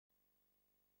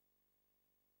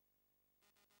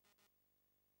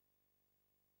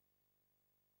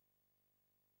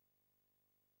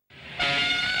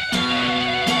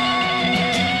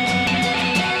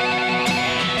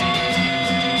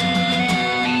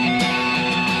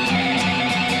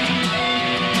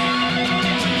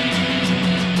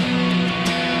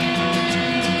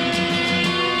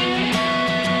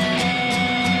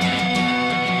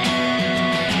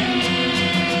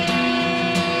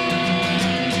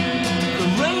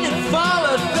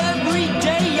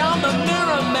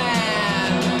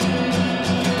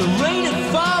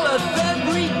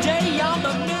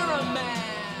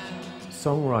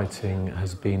Songwriting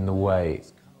has been the way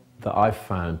that I've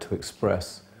found to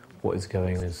express what is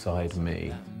going inside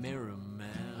me.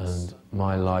 And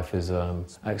my life is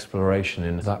exploration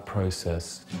in that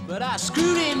process. But I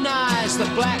scrutinize the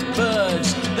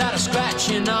blackbirds that are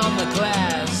scratching on the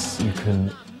glass. You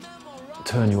can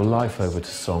turn your life over to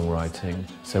songwriting,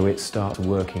 so it starts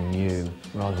working you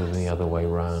rather than the other way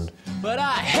round. But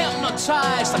I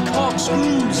hypnotize the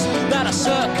corkscrews that are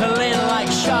circling like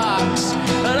sharks,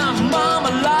 and I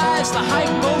marmalize the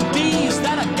hypo bees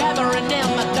that are gathering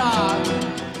in the dark.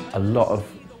 A lot of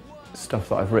stuff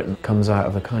that I've written comes out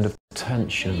of a kind of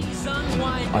tension.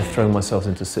 I throw myself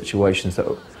into situations that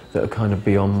are kind of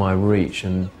beyond my reach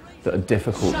and that are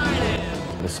difficult.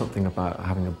 There's something about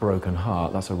having a broken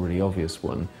heart, that's a really obvious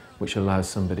one, which allows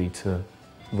somebody to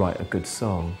write a good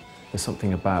song. There's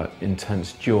something about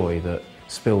intense joy that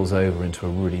spills over into a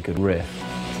really good riff.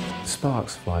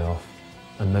 Sparks fly off,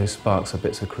 and those sparks are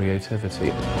bits of creativity.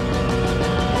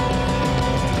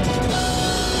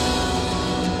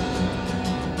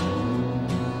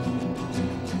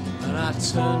 And I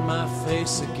turn my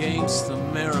face against the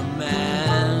mirror,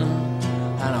 man,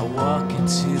 and I walk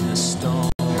into the storm.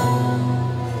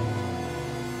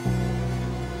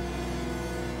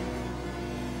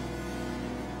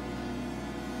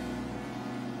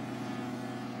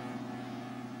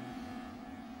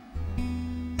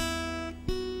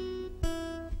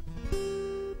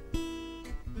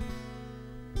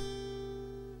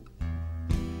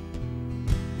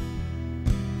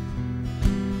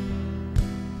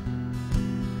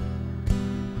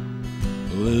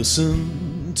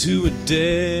 Listen to a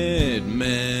dead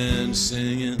man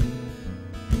singing.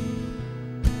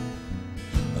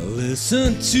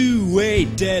 Listen to a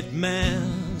dead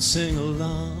man sing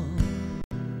along.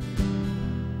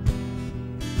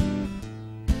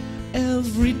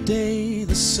 Every day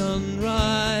the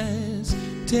sunrise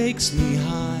takes me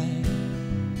high,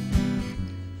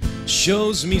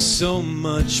 shows me so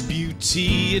much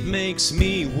beauty, it makes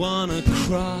me wanna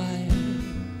cry.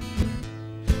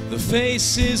 The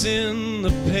faces in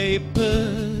the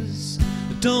papers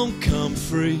don't come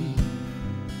free.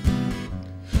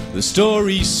 The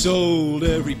stories sold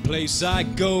every place I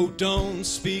go don't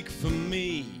speak for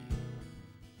me.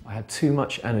 I had too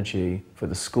much energy for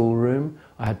the schoolroom.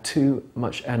 I had too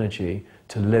much energy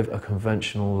to live a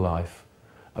conventional life.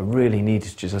 I really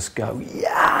needed to just go,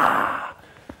 yeah,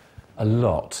 a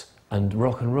lot. And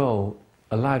rock and roll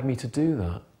allowed me to do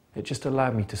that. It just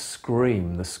allowed me to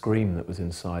scream the scream that was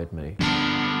inside me.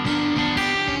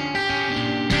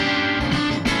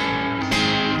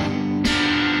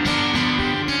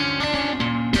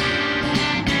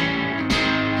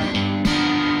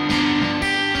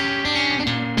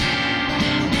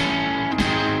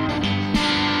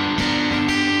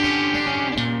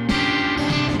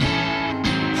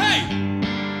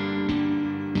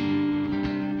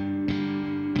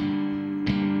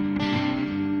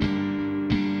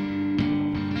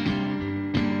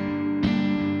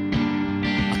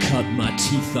 I cut my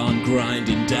teeth on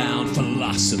grinding down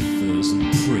philosophers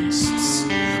and priests.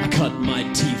 I cut my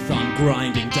teeth on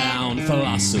grinding down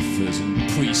philosophers and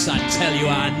priests. I tell you,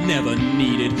 I never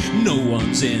needed no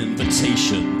one's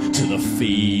invitation to the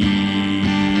feast.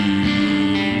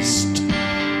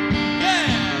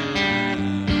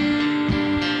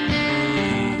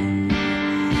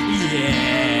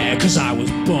 Yeah, 'cause I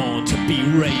was born to be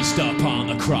raised up on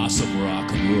the cross of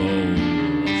rock and roll.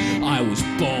 I was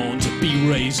born to be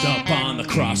raised up on the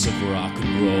cross of rock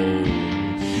and roll.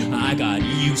 I got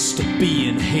used to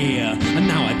being here, and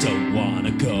now I don't want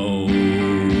to go.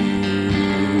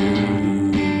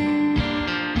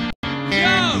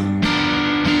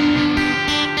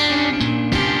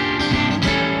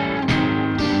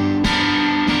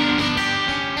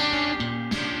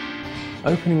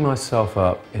 Opening myself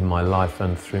up in my life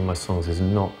and through my songs is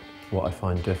not what I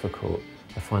find difficult.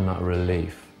 I find that a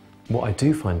relief. What I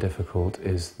do find difficult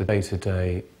is the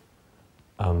day-to-day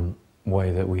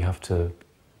way that we have to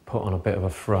put on a bit of a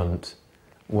front.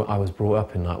 I was brought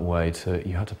up in that way,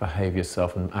 you had to behave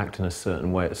yourself and act in a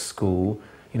certain way at school.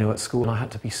 You know, at school I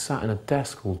had to be sat in a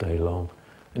desk all day long,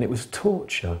 and it was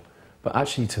torture. But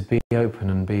actually to be open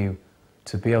and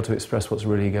to be able to express what's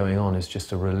really going on is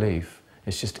just a relief.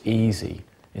 It's just easy.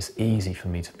 It's easy for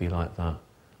me to be like that.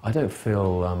 I don't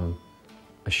feel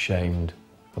ashamed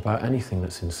about anything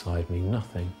that's inside me,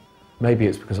 nothing. Maybe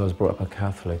it's because I was brought up a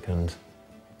Catholic and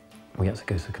we had to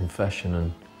go to confession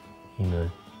and, you know.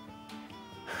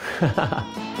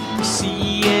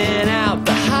 Seeing out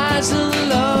the highs and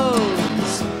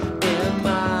lows in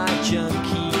my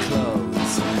junkie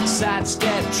clothes.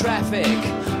 Sidestep traffic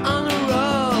on the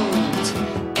road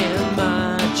in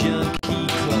my junkie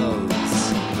clothes.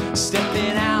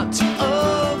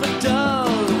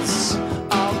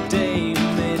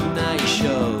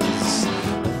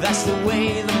 that's the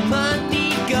way the money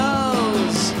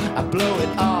goes. I blow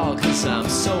it all cause I'm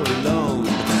so alone.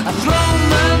 I throw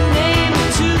my name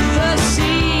into the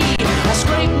sea. I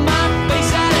scrape my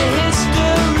face out of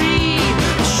history.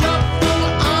 I shuffle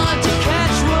on to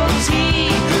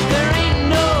casualty. There ain't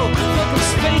no fucking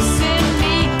space in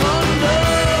me. Oh no.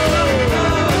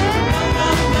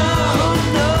 Oh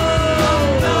no.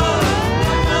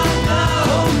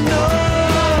 Oh no.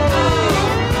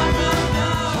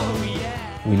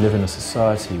 We live in a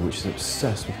society which is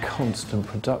obsessed with constant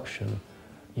production.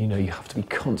 You know, you have to be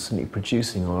constantly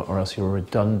producing or else you're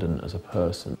redundant as a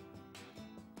person.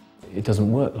 It doesn't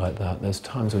work like that. There's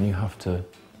times when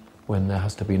when there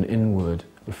has to be an inward,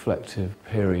 reflective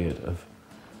period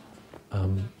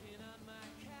of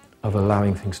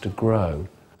allowing things to grow.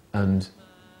 And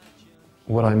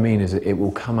what I mean is it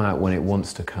will come out when it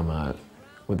wants to come out.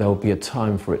 There will be a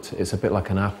time for it. It's a bit like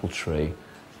an apple tree.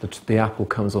 The apple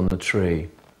comes on the tree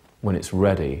when it's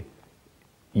ready.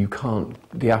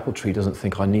 The apple tree doesn't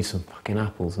think, I need some fucking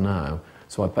apples now,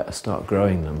 so I better start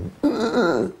growing them.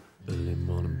 Early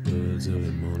morning birds,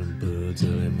 early morning birds,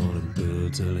 early morning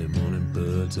birds, early morning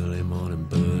birds, early morning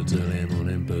birds, early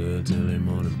morning birds, early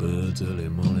morning birds, early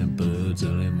morning birds,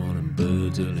 early morning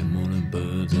birds, early morning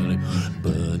birds, early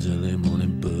birds, early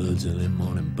morning birds, early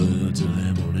morning birds, early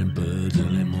morning birds,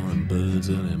 early morning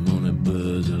birds, early morning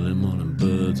birds, early morning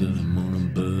birds, early morning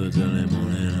birds, early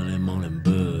morning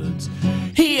birds.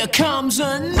 Here comes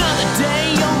another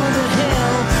day over the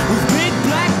hill with big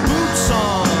black boots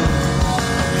on.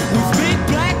 With big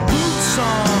black boots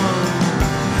on.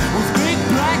 With big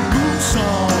black boots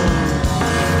on.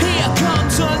 Here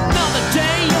comes another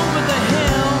day over the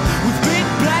hill with big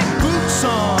black boots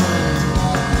on.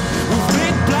 With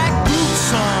big black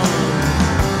boots on.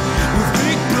 With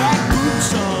big black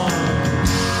boots on.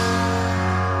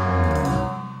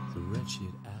 The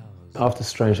wretched hours. After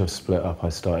Strange Love split up, I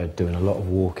started doing a lot of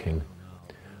walking.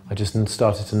 I just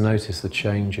started to notice the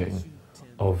changing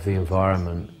of the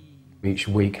environment. Each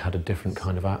week had a different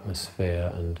kind of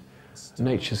atmosphere, and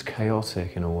nature's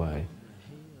chaotic in a way,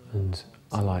 and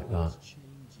I like that.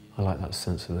 I like that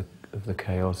sense of the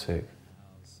chaotic.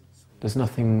 There's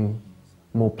nothing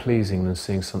more pleasing than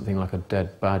seeing something like a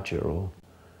dead badger or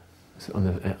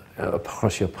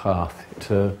across your path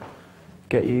to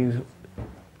get you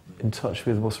in touch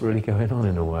with what's really going on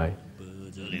in a way.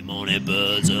 Early morning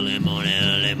birds, early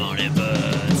morning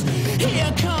birds.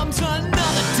 Here comes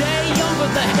another day over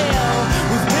the hill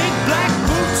with big black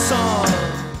boots on.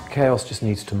 Chaos just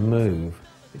needs to move.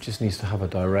 It just needs to have a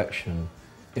direction.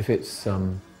 If it's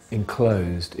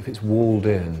enclosed, if it's walled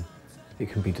in, it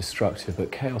can be destructive,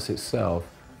 but chaos itself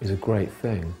is a great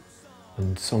thing,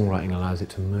 and songwriting allows it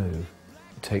to move.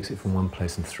 It takes it from one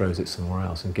place and throws it somewhere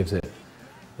else and gives it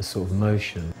a sort of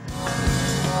motion.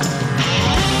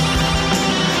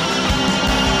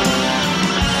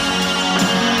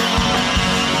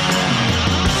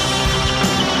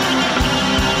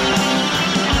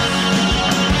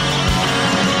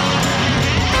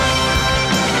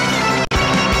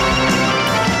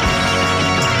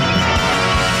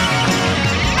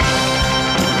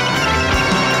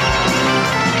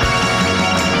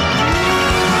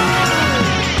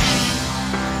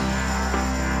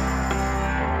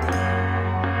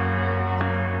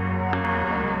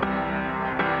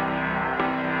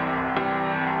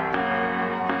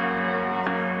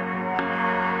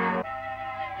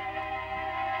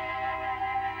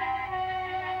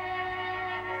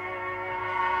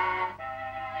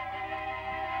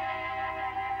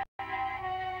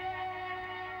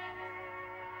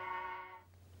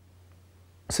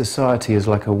 Society is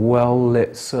like a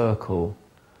well-lit circle,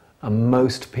 and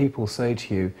most people say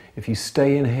to you, if you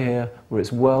stay in here where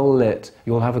it's well-lit,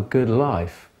 you'll have a good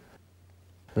life.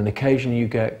 And occasionally you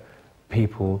get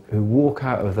people who walk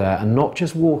out of there, and not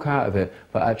just walk out of it,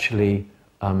 but actually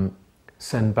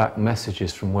send back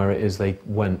messages from where it is they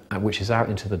went, which is out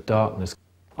into the darkness.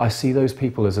 I see those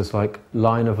people as this like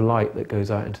line of light that goes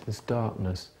out into this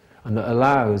darkness, and that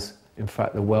allows, in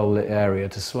fact, the well-lit area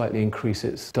to slightly increase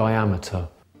its diameter.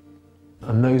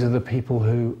 And those are the people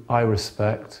who I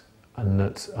respect, and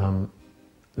that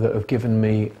have given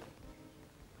me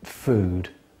food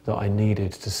that I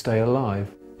needed to stay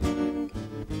alive.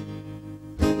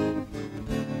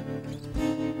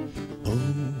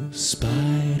 Oh,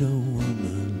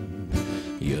 Spider-Woman,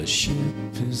 your ship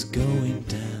is going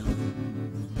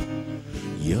down.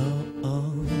 You're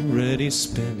already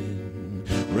spinning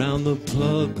round the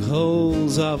plug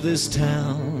holes of this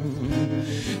town.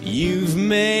 You've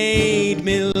made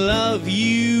me love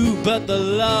you, but the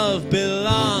love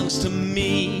belongs to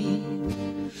me,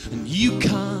 and you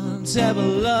can't won't ever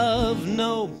love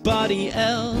nobody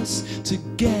else to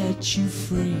get you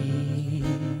free.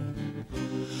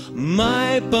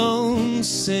 My bones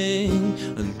sing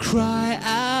and cry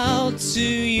out to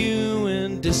you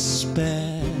in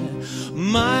despair.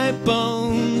 My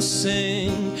bones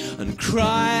sing and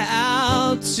cry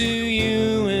out to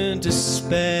you in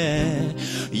despair.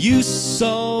 You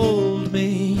sold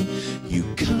me, you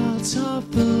cut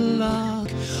off the lock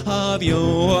of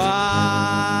your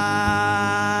wild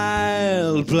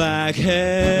black hair,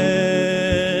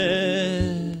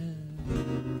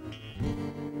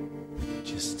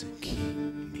 just to keep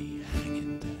me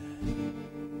hanging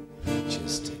there,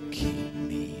 just to keep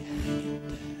me hanging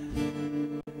there.